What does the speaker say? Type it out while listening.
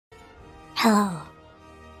Hello.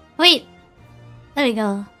 Wait. There we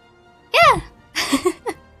go. Yeah.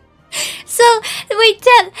 So wait,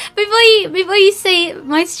 chat. Before you say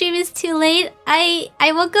my stream is too late,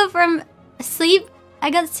 I woke up from sleep. I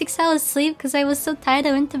got 6 hours sleep because I was so tired.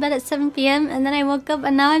 I went to bed at 7 p.m. and then I woke up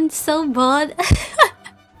and now I'm so bored.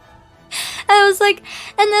 I was like,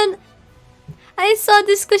 and then I saw a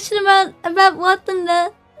discussion about War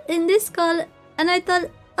Thunder in Discord, and I thought,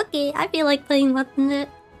 okay, I feel like playing War Thunder.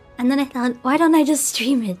 And then I thought, why don't I just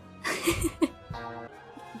stream it?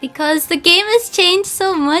 Because the game has changed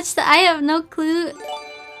so much that I have no clue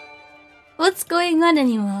what's going on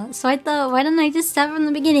anymore. So I thought, why don't I just start from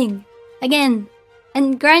the beginning? Again.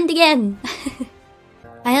 And grind again.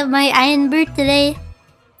 I have my iron brew today.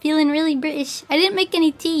 Feeling really British. I didn't make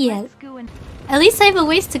any tea yet. At least I have a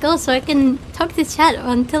ways to go so I can talk to chat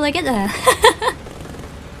until I get there.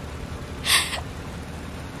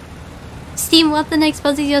 Steam War Thunder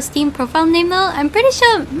exposes your Steam profile name though? I'm pretty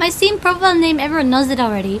sure my Steam profile name, everyone knows it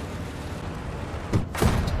already.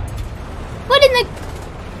 What in the...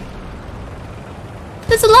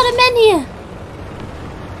 There's a lot of men here!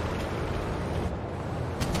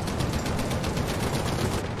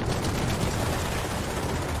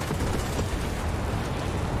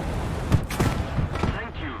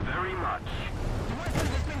 Thank you very much.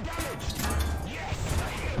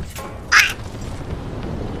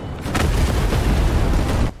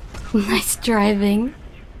 Nice driving.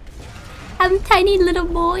 I'm tiny little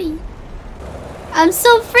boy. I'm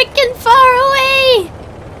so freaking far away!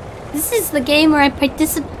 This is the game where I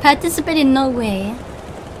participate in no way.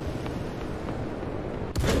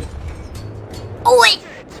 Oh wait!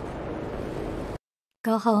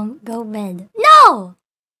 Go home, go bed. No!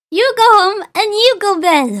 You go home and you go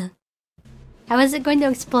bed! How is it going to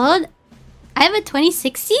explode? I have a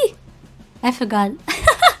 2060? I forgot.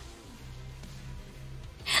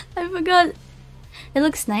 I forgot. It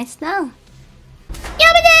looks nice now.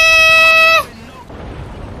 Yabba!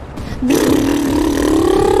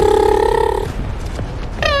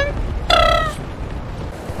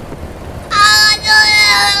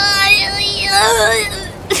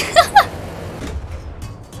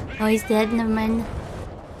 Oh, he's dead. Never mind.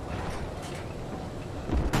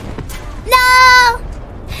 No!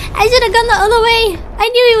 I should have gone the other way. I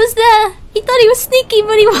knew he was there. He thought he was sneaky,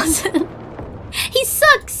 but he wasn't. He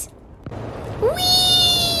sucks!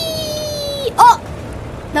 Whee! Oh!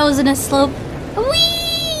 That wasn't a slope.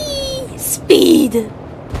 Whee! Speed!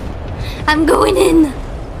 I'm going in!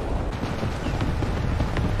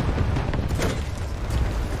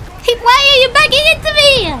 Hey, why are you backing into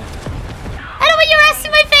me? I don't want your ass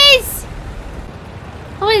in my face!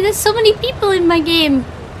 Oh wait, there's so many people in my game.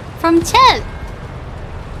 From chat.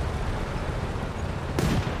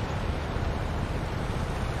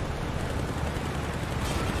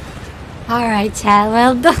 Alright, chat.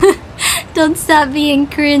 Well, don't stop being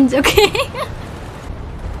cringe, okay?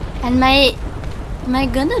 And my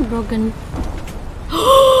gun is broken.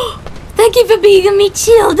 Thank you for being a meat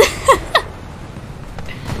shield.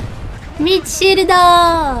 Meat shield.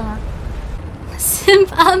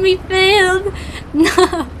 Simp army failed.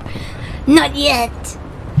 No, not yet.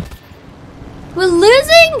 We're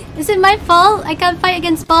losing? Is it my fault? I can't fight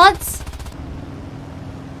against bots.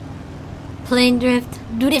 Plane drift.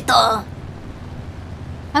 Durito.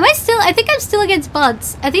 Am I still? I think I'm still against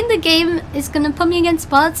bots. I think the game is gonna put me against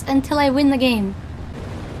bots until I win the game.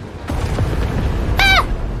 Ah!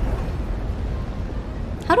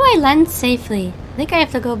 How do I land safely? I think I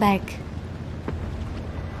have to go back.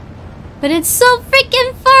 But it's so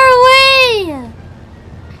freaking far away!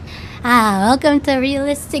 Ah, welcome to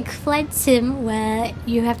realistic flight sim where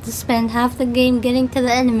you have to spend half the game getting to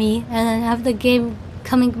the enemy and then half the game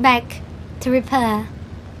coming back to repair.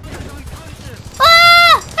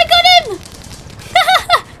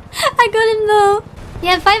 I got him though.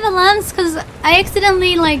 Yeah, 5 alarms because I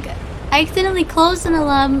accidentally closed an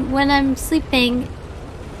alarm when I'm sleeping.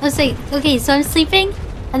 Let's say, okay, so I'm sleeping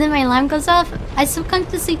and then my alarm goes off. I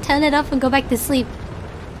subconsciously turn it off and go back to sleep.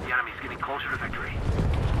 The enemy's getting closer to victory.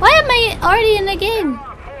 Why am I already in the game?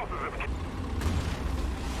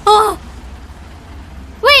 Oh!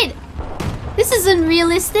 Wait! This isn't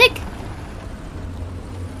realistic.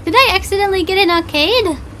 Did I accidentally get an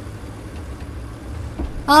arcade?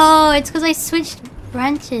 Oh, it's because I switched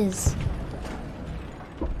branches.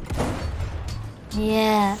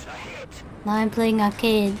 Yeah. Now I'm playing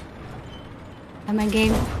arcade. And my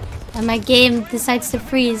game decides to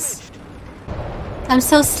freeze. I'm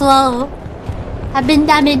so slow. I've been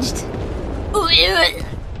damaged.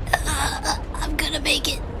 I'm gonna make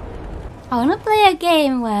it. I wanna play a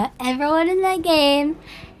game where everyone in that game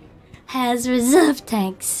has reserve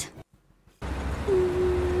tanks.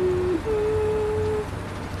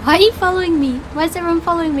 Why are you following me? Why is everyone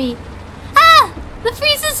following me? Ah! The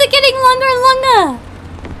freezes are getting longer and longer!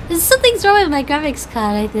 There's something's wrong with my graphics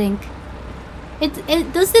card, I think.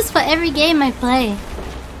 It does this for every game I play.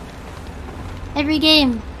 Every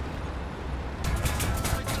game.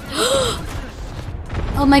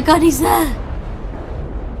 Oh my god, he's there!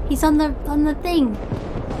 He's on the thing.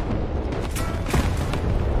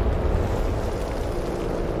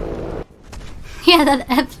 Yeah, that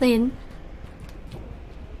airplane.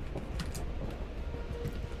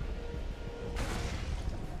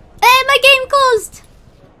 Hey, my game closed!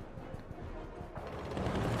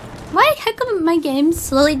 Why? How come my games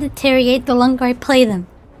slowly deteriorate the longer I play them?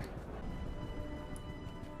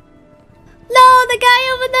 No, the guy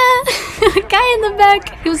over there! The guy in the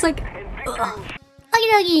back! He was like... Okie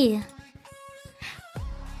dokie!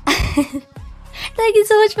 Thank you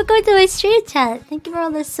so much for going to my stream chat. Thank you for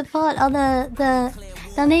all the support, all the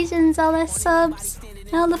donations, all the subs,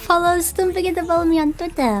 and all the follows. Don't forget to follow me on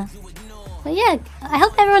Twitter. But yeah, I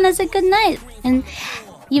hope everyone has a good night. And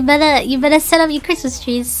you better set up your Christmas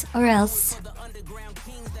trees or else.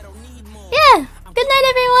 Yeah, good night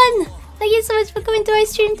everyone. Thank you so much for coming to our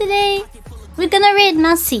stream today. We're gonna raid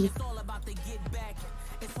Massey.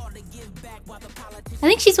 I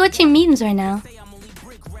think she's watching memes right now.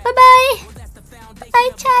 Bye bye. Bye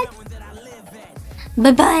chat.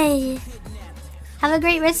 Bye bye. Have a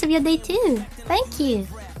great rest of your day too. Thank you.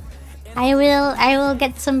 I will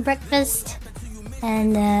get some breakfast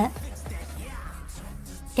and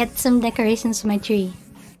get some decorations for my tree.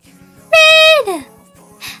 Raid!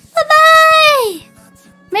 Bye bye.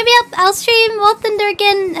 Maybe I'll stream War Thunder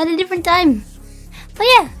again at a different time. But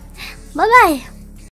yeah, bye bye.